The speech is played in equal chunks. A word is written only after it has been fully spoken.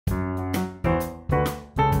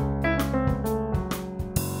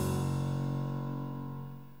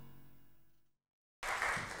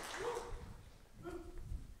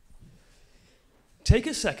Take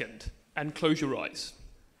a second and close your eyes.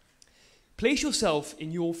 Place yourself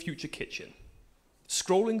in your future kitchen,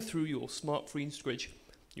 scrolling through your smart fridge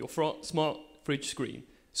screen,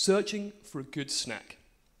 searching for a good snack.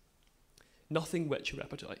 Nothing whets your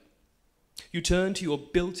appetite. You turn to your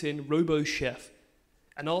built-in robo-chef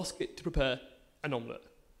and ask it to prepare an omelette.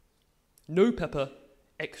 No pepper,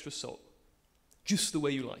 extra salt, just the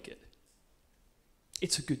way you like it.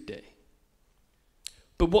 It's a good day.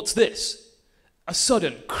 But what's this? A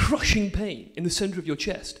sudden, crushing pain in the center of your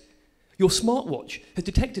chest. Your smartwatch has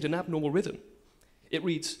detected an abnormal rhythm. It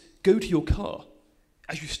reads, "Go to your car."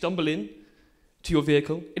 As you stumble in to your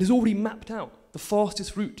vehicle, it has already mapped out the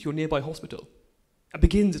fastest route to your nearby hospital and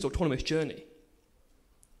begins its autonomous journey.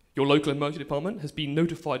 Your local emergency department has been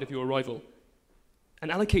notified of your arrival and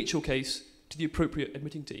allocates your case to the appropriate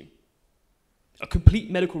admitting team. A complete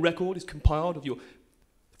medical record is compiled of your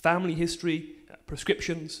family history,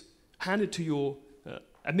 prescriptions, handed to your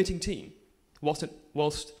admitting team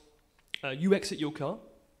whilst you exit your car.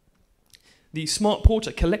 The smart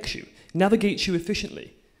porter collects you, navigates you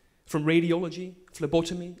efficiently from radiology,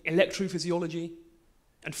 phlebotomy, electrophysiology,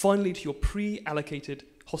 and finally to your pre-allocated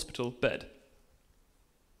hospital bed.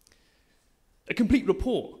 A complete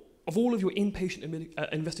report of all of your inpatient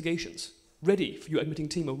investigations ready for your admitting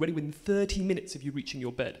team are ready within 30 minutes of you reaching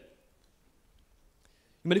your bed.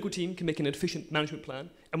 Your medical team can make an efficient management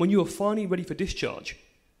plan, and when you are finally ready for discharge,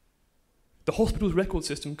 the hospital's record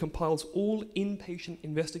system compiles all inpatient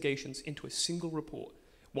investigations into a single report,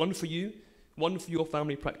 one for you, one for your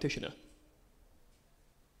family practitioner.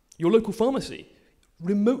 Your local pharmacy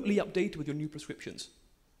remotely updated with your new prescriptions,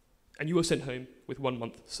 and you are sent home with 1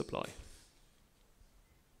 month's supply.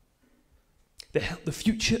 The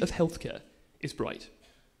future of healthcare is bright.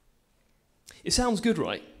 It sounds good,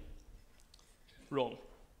 right? Wrong.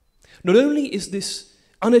 Not only is this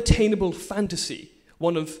unattainable fantasy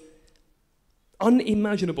one of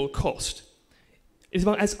unimaginable cost, it is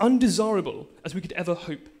about as undesirable as we could ever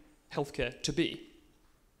hope healthcare to be.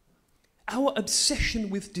 Our obsession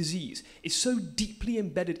with disease is so deeply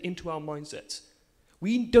embedded into our mindsets.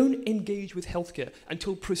 We don't engage with healthcare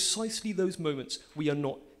until precisely those moments we are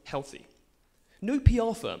not healthy. No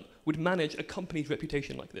PR firm would manage a company's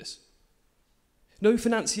reputation like this. No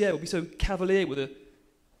financier would be so cavalier with an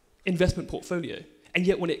investment portfolio. And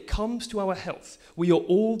yet when it comes to our health, we are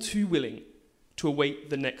all too willing to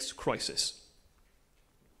await the next crisis.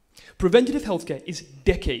 Preventative healthcare is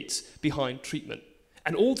decades behind treatment.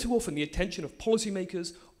 And all too often the attention of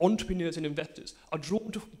policymakers, entrepreneurs and investors are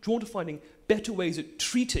drawn to finding better ways at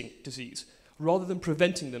treating disease rather than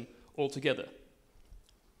preventing them altogether.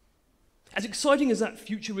 As exciting as that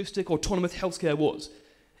futuristic autonomous healthcare was,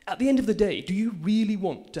 at the end of the day, do you really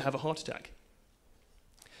want to have a heart attack?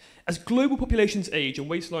 As global populations age and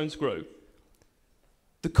waistlines grow,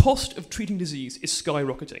 the cost of treating disease is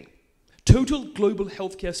skyrocketing. Total global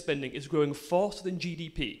healthcare spending is growing faster than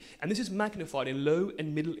GDP, and this is magnified in low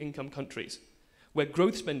and middle income countries, where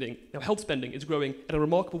health spending is growing at a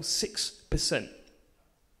remarkable 6%.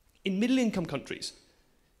 In middle income countries,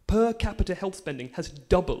 per capita health spending has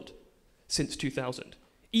doubled since 2000.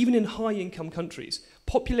 Even in high-income countries,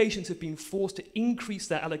 populations have been forced to increase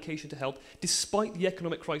their allocation to health despite the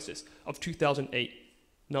economic crisis of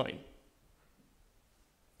 2008-09.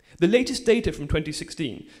 The latest data from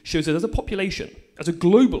 2016 shows that as a population, as a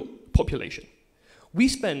global population, we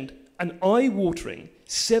spend an eye-watering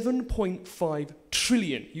 $7.5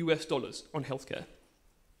 trillion on healthcare.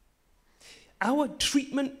 Our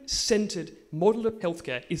treatment-centered model of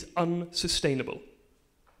healthcare is unsustainable.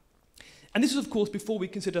 And this is, of course, before we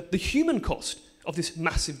consider the human cost of this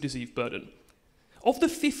massive disease burden. Of the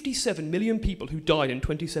 57 million people who died in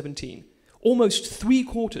 2017, almost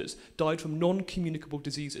 3/4 died from non-communicable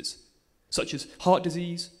diseases, such as heart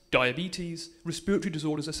disease, diabetes, respiratory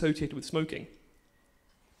disorders associated with smoking.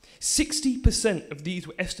 60% of these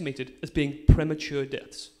were estimated as being premature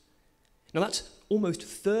deaths. Now that's almost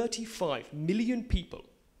 35 million people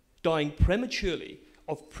dying prematurely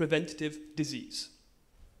of preventative disease.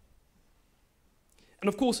 And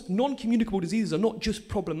of course, non-communicable diseases are not just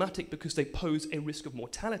problematic because they pose a risk of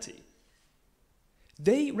mortality.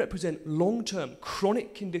 They represent long-term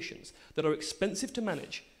chronic conditions that are expensive to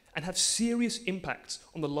manage and have serious impacts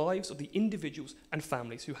on the lives of the individuals and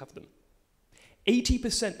families who have them.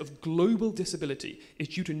 80% of global disability is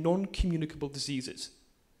due to non-communicable diseases,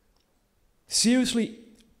 seriously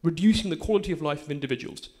reducing the quality of life of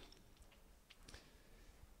individuals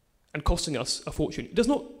and costing us a fortune. It does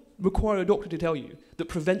not require a doctor to tell you that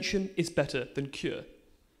prevention is better than cure.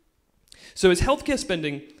 So as healthcare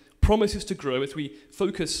spending promises to grow, as we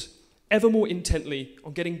focus ever more intently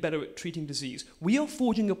on getting better at treating disease, we are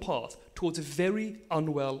forging a path towards a very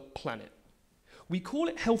unwell planet. We call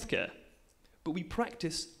it healthcare, but we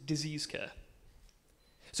practice disease care.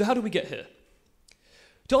 So how did we get here?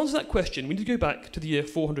 To answer that question, we need to go back to the year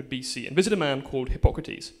 400 BC and visit a man called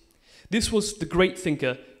Hippocrates. This was the great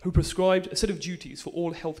thinker who prescribed a set of duties for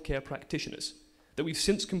all healthcare practitioners that we've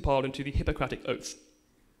since compiled into the Hippocratic Oath,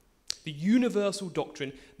 the universal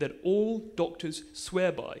doctrine that all doctors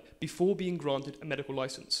swear by before being granted a medical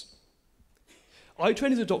license. I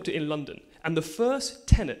trained as a doctor in London, and the first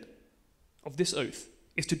tenet of this oath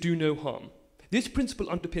is to do no harm. This principle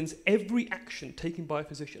underpins every action taken by a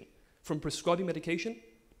physician, from prescribing medication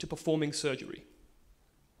to performing surgery.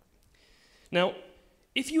 Now,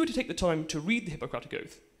 if you were to take the time to read the Hippocratic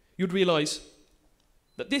Oath, you'd realize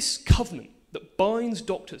that this covenant that binds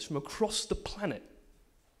doctors from across the planet,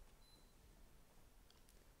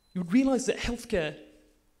 you'd realize that healthcare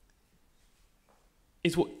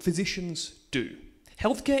is what physicians do.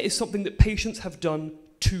 Healthcare is something that patients have done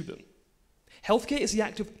to them. Healthcare is the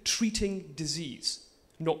act of treating disease,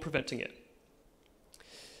 not preventing it.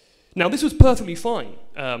 Now, this was perfectly fine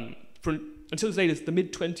until as late as the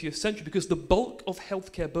mid-20th century, because the bulk of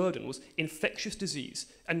healthcare burden was infectious disease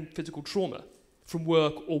and physical trauma from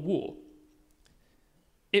work or war.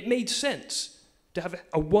 It made sense to have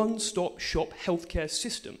a one-stop shop healthcare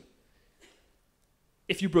system.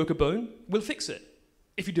 If you broke a bone, we'll fix it.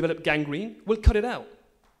 If you develop gangrene, we'll cut it out.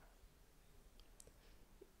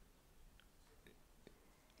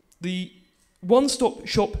 The one-stop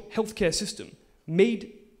shop healthcare system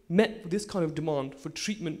met with this kind of demand for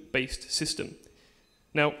treatment-based system.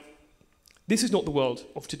 Now, this is not the world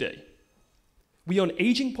of today. We are an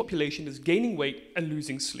aging population that's gaining weight and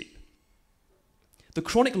losing sleep. The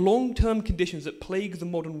chronic long-term conditions that plague the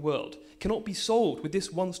modern world cannot be solved with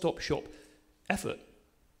this one-stop shop effort.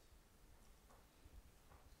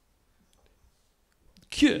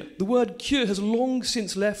 Cure. The word cure has long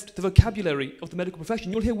since left the vocabulary of the medical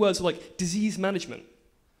profession. You'll hear words like disease management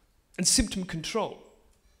and symptom control.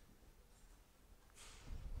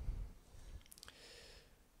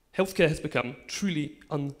 Healthcare has become truly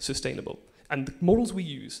unsustainable, and the models we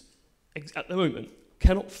use at the moment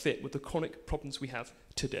cannot fit with the chronic problems we have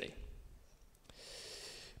today.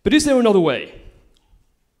 But is there another way?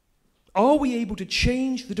 Are we able to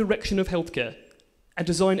change the direction of healthcare and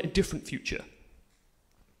design a different future?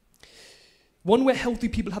 One where healthy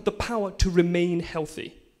people have the power to remain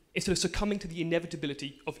healthy instead of succumbing to the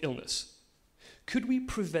inevitability of illness. Could we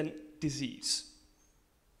prevent disease?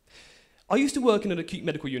 I used to work in an acute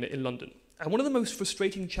medical unit in London, and one of the most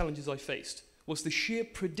frustrating challenges I faced was the sheer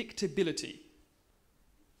predictability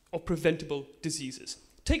of preventable diseases.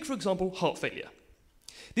 Take, for example, heart failure.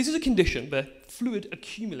 This is a condition where fluid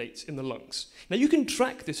accumulates in the lungs. Now, you can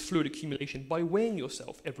track this fluid accumulation by weighing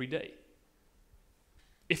yourself every day.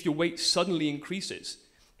 If your weight suddenly increases,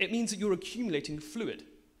 it means that you're accumulating fluid,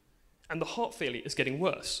 and the heart failure is getting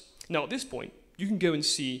worse. Now, at this point, you can go and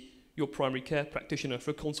see your primary care practitioner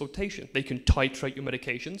for a consultation. They can titrate your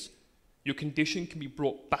medications, your condition can be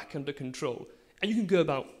brought back under control, and you can go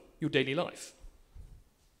about your daily life.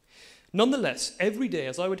 Nonetheless, every day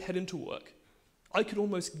as I would head into work, I could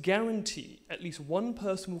almost guarantee at least one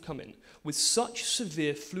person will come in with such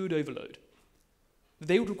severe fluid overload that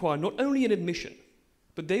they would require not only an admission,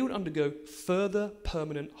 but they would undergo further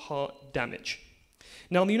permanent heart damage.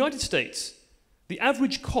 Now, in the United States, the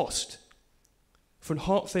average cost for a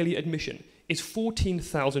heart failure admission is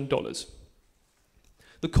 $14,000.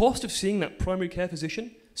 The cost of seeing that primary care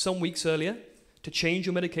physician some weeks earlier to change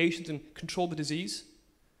your medications and control the disease,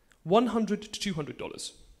 $100 to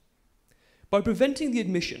 $200. By preventing the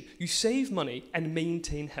admission, you save money and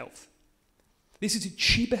maintain health. This is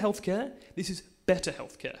cheaper healthcare, this is better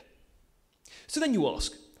healthcare. So then you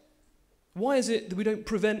ask, why is it that we don't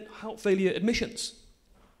prevent heart failure admissions?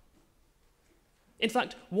 In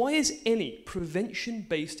fact, why is any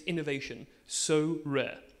prevention-based innovation so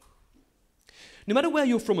rare? No matter where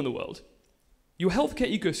you're from in the world, your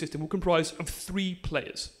healthcare ecosystem will comprise of three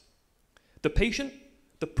players: the patient,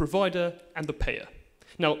 the provider, and the payer.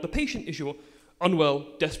 Now, the patient is your unwell,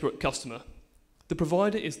 desperate customer. The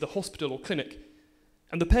provider is the hospital or clinic,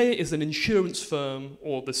 and the payer is an insurance firm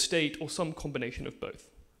or the state or some combination of both.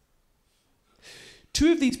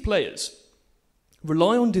 Two of these players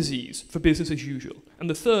rely on disease for business as usual, and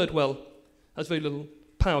the third, well, has very little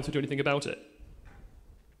power to do anything about it.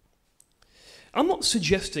 I'm not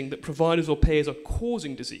suggesting that providers or payers are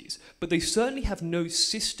causing disease, but they certainly have no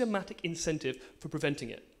systematic incentive for preventing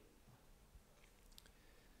it.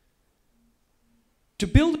 To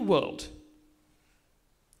build a world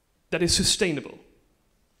that is sustainable,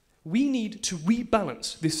 we need to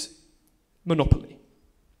rebalance this monopoly.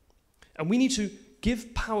 And we need to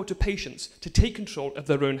give power to patients to take control of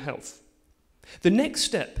their own health. The next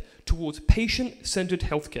step towards patient-centered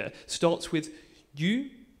healthcare starts with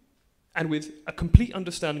you and with a complete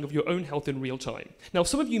understanding of your own health in real time. Now,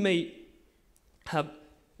 some of you may have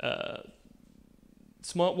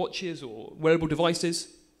smartwatches or wearable devices.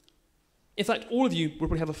 In fact, all of you will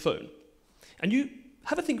probably have a phone. And you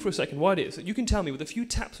have a think for a second why it is that you can tell me with a few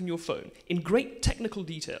taps on your phone in great technical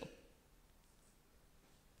detail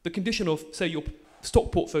the condition of, say, your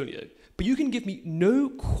stock portfolio, but you can give me no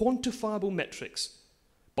quantifiable metrics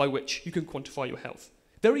by which you can quantify your health.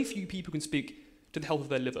 Very few people can speak to the health of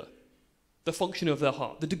their liver, the function of their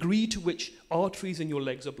heart, the degree to which arteries in your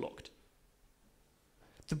legs are blocked.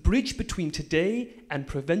 The bridge between today and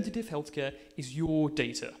preventative healthcare is your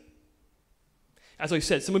data. As I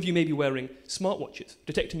said, some of you may be wearing smartwatches,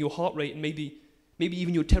 detecting your heart rate and maybe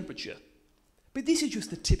even your temperature. But this is just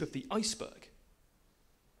the tip of the iceberg.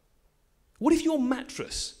 What if your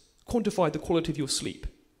mattress quantified the quality of your sleep?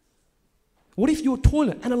 What if your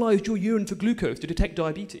toilet analysed your urine for glucose to detect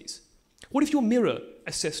diabetes? What if your mirror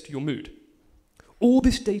assessed your mood? All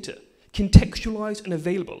this data, contextualised and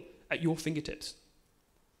available at your fingertips,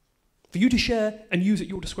 for you to share and use at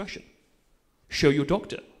your discretion. Show your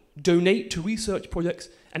doctor. Donate to research projects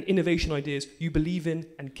and innovation ideas you believe in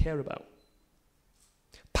and care about.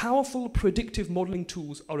 Powerful predictive modelling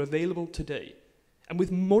tools are available today. And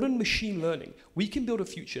with modern machine learning, we can build a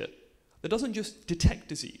future that doesn't just detect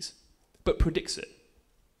disease, but predicts it.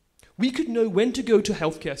 We could know when to go to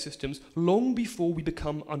healthcare systems long before we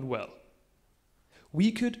become unwell.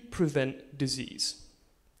 We could prevent disease.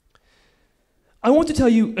 I want to tell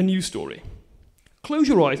you a news story. Close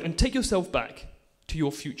your eyes and take yourself back to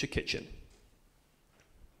your future kitchen.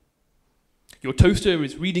 Your toaster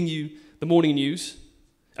is reading you the morning news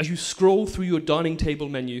as you scroll through your dining table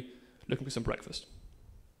menu looking for some breakfast.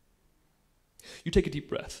 You take a deep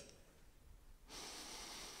breath.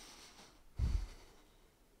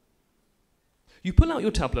 You pull out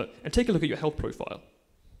your tablet and take a look at your health profile.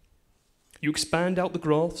 You expand out the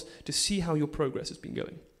graphs to see how your progress has been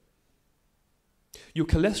going. Your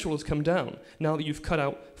cholesterol has come down now that you've cut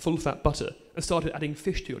out full-fat butter and started adding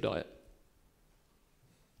fish to your diet.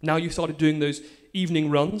 Now you've started doing those evening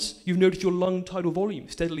runs, you've noticed your lung tidal volume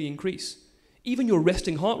steadily increase. Even your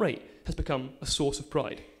resting heart rate has become a source of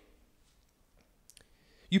pride.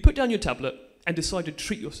 You put down your tablet and decide to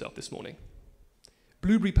treat yourself this morning.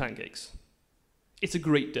 Blueberry pancakes. It's a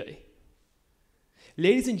great day.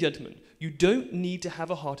 Ladies and gentlemen, you don't need to have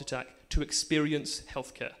a heart attack to experience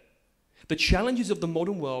healthcare. The challenges of the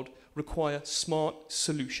modern world require smart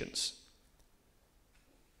solutions.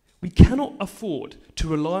 We cannot afford to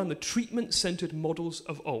rely on the treatment-centered models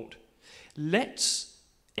of old. Let's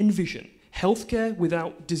envision healthcare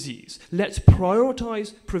without disease. Let's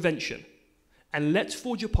prioritize prevention. And let's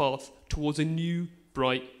forge a path towards a new,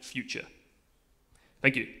 bright future.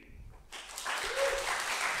 Thank you.